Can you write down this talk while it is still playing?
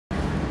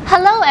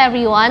Hello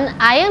everyone,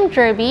 I am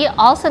Jirbie,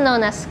 also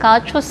known as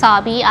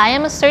Couchwasabi. I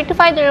am a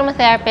certified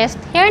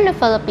aromatherapist here in the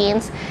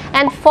Philippines,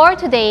 and for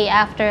today,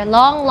 after a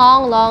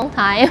long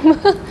time,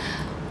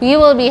 we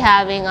will be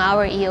having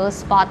our EO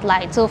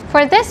spotlight. So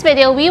for this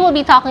video, we will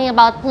be talking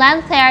about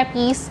plant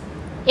therapy's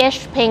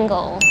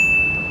Ishpingo.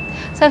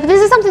 So if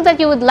this is something that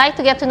you would like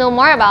to get to know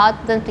more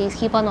about, then please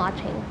keep on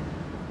watching.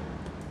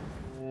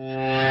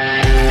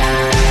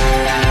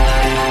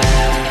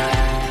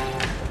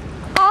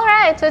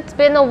 So it's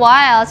been a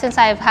while since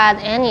I've had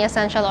any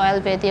essential oil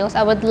videos.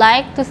 I would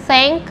like to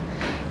thank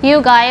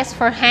you guys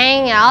for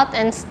hanging out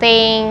and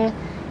staying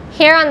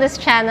here on this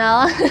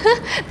channel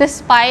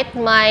despite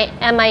my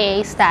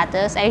MIA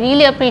status. I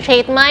really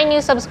appreciate my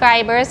new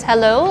subscribers.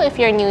 Hello if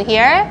you're new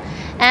here.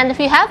 And if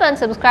you haven't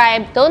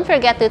subscribed, don't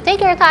forget to take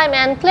your time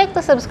and click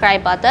the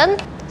subscribe button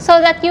so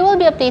that you will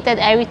be updated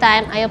every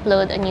time I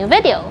upload a new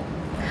video.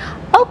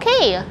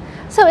 Okay.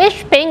 So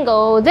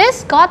Ishpingo,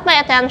 this got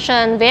my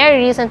attention very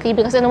recently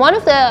because in one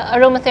of the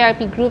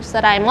aromatherapy groups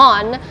that I'm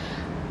on,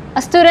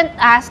 a student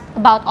asked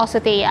about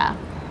Ocetea.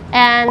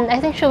 And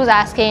I think she was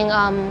asking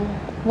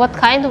what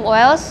kind of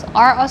oils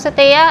are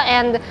Ocetea.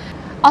 And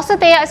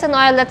Ocetea is an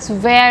oil that's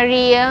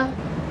very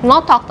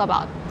not talked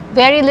about,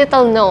 very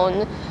little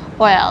known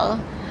oil.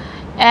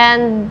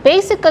 And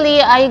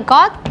basically, I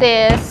got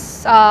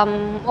this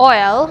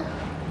oil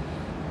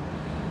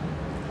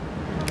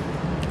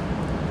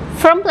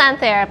from Plant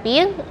Therapy.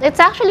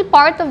 It's actually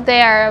part of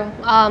their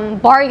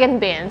bargain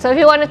bin. So if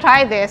you want to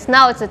try this,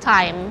 now it's the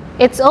time.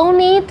 It's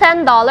only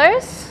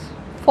 $10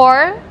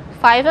 for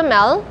 5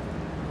 ml.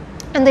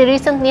 And they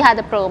recently had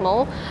a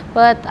promo,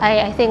 but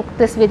I think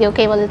this video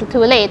came a little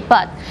too late.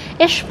 But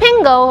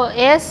Ishpingo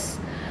is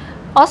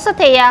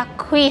Ocetea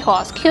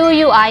Quijos,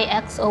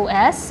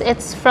 Q-U-I-X-O-S.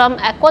 It's from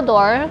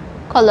Ecuador,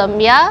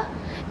 Colombia.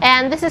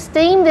 And this is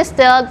steam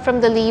distilled from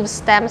the leaves,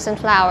 stems, and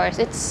flowers.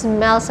 It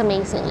smells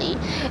amazingly.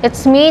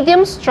 It's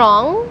medium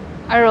strong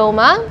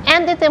aroma,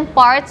 and it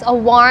imparts a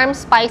warm,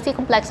 spicy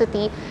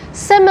complexity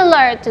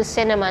similar to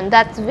cinnamon.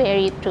 That's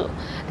very true.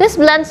 This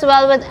blends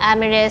well with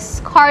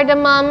amyris,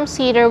 cardamom,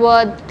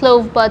 cedarwood,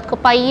 clovebud,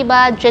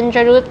 copaiba,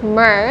 gingerroot,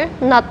 myrrh,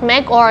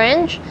 nutmeg,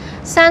 orange,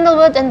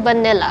 sandalwood, and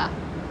vanilla.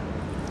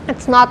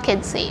 It's not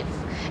kid safe.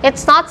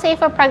 It's not safe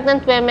for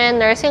pregnant women,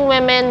 nursing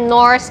women,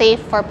 nor safe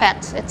for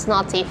pets. It's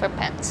not safe for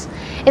pets.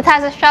 It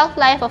has a shelf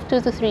life of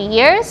 2 to 3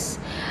 years.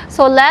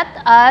 So let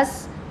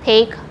us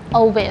take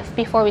a whiff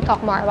before we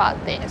talk more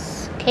about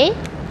this, okay?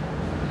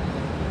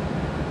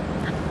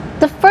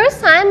 The first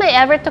time I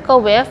ever took a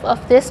whiff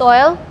of this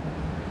oil,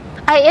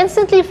 I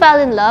instantly fell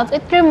in love.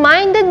 It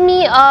reminded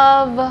me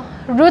of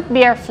root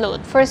beer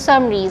float for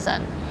some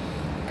reason.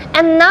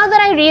 And now that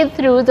I read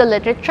through the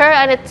literature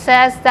and it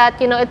says that,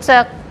 you know, it's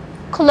a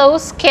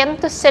close kin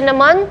to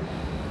cinnamon,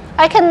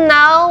 I can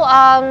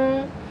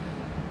now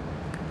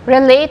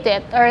relate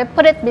it or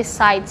put it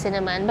beside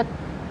cinnamon. But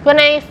when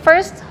I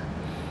first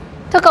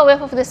took a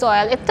whiff of this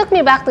oil, it took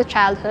me back to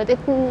childhood. It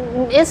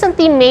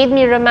instantly made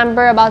me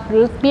remember about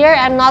root beer.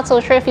 I'm not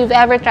so sure if you've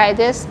ever tried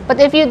this, but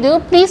if you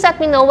do, please let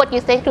me know what you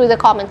think through the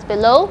comments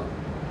below.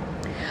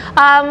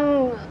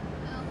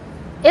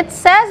 It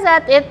says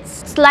that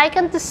it's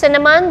likened to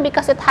cinnamon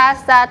because it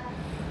has that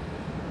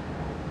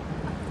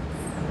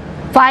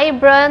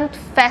vibrant,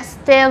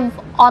 festive,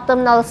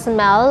 autumnal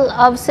smell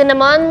of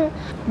cinnamon,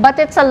 but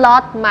it's a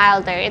lot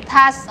milder. It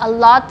has a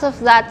lot of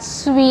that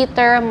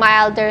sweeter,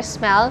 milder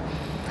smell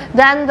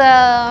than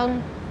the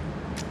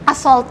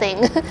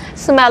assaulting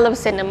smell of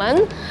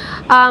cinnamon.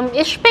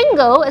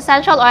 Ishpingo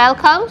essential oil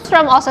comes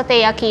from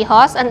Ocetea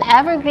Quijos, an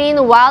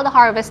evergreen wild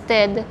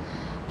harvested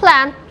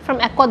plant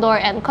from Ecuador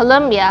and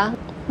Colombia.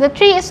 The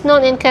tree is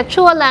known in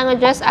Quechua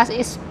languages as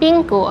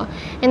Ishpingo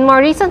and more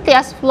recently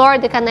as flor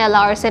de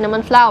canela or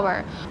cinnamon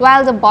flower.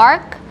 While the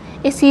bark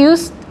is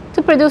used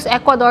to produce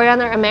Ecuadorian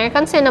or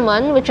American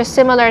cinnamon, which is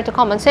similar to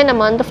common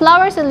cinnamon, the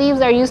flowers and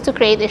leaves are used to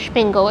create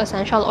Ishpingo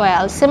essential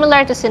oil,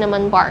 similar to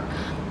cinnamon bark.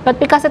 But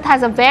because it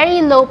has a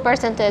very low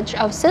percentage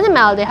of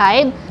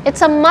cinnamaldehyde,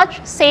 it's a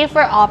much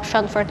safer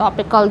option for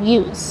topical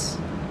use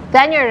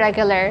than your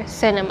regular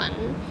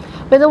cinnamon.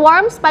 With a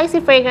warm, spicy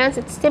fragrance,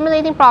 its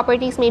stimulating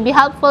properties may be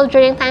helpful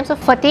during times of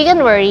fatigue and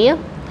worry.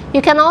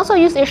 You can also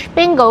use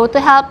Ishpingo to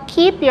help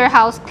keep your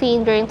house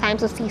clean during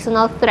times of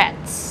seasonal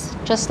threats,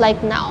 just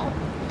like now.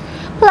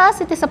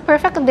 Plus, it is a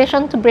perfect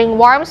addition to bring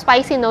warm,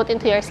 spicy note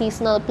into your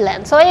seasonal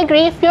blend. So I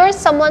agree, if you're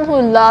someone who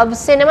loves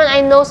cinnamon,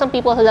 I know some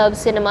people who love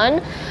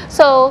cinnamon,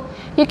 so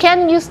you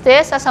can use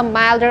this as a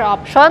milder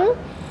option.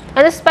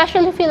 And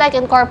especially if you like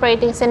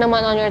incorporating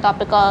cinnamon on your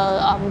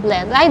topical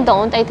blend.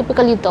 I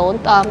typically don't.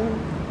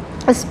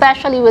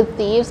 Especially with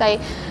thieves, I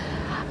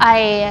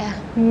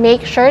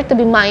make sure to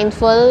be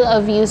mindful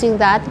of using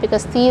that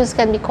because thieves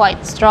can be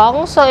quite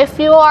strong. So if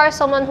you are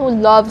someone who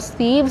loves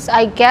thieves,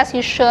 I guess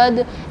you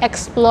should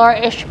explore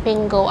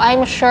Ishpingo.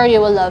 I'm sure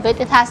you will love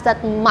it. It has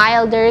that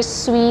milder,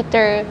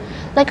 sweeter,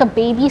 like a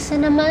baby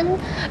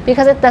cinnamon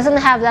because it doesn't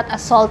have that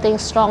assaulting,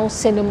 strong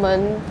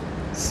cinnamon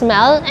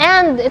smell.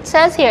 And it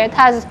says here it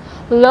has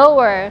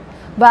lower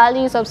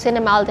values of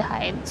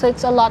cinnamaldehyde. So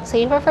it's a lot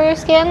safer for your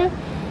skin.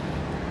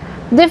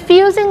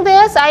 Diffusing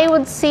this, I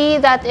would see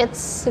that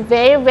it's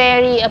very,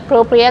 very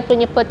appropriate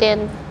when you put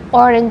in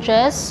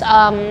oranges,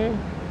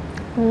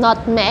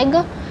 nutmeg.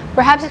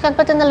 Perhaps you can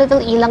put in a little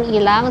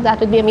ilang-ilang. That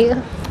would be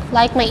amazing.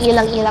 Like my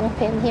ilang-ilang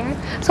pin here.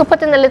 So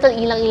put in a little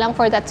ilang-ilang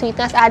for that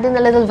sweetness. Add in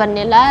a little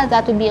vanilla.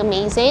 That would be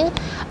amazing.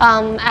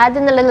 Add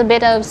in a little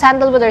bit of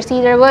sandalwood or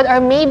cedarwood, or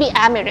maybe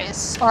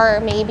amyris, or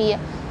maybe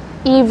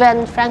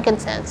even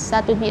frankincense.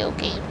 That would be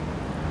okay.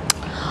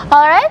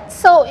 Alright,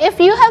 so if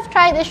you have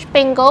tried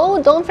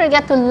Ishpingo, don't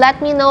forget to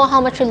let me know how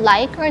much you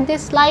like or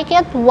dislike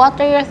it. What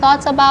are your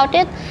thoughts about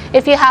it?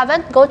 If you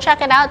haven't, go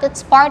check it out.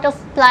 It's part of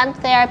Plant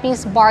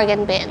Therapy's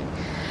bargain bin.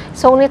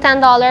 It's only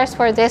 $10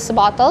 for this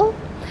bottle.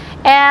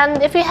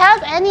 And if you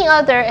have any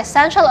other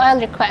essential oil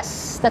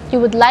requests that you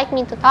would like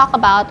me to talk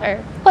about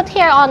or put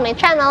here on my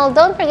channel,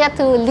 don't forget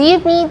to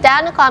leave me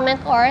down a comment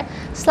or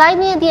slide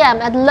me a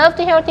DM. I'd love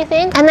to hear what you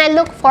think, and I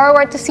look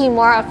forward to see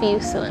more of you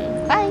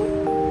soon. Bye!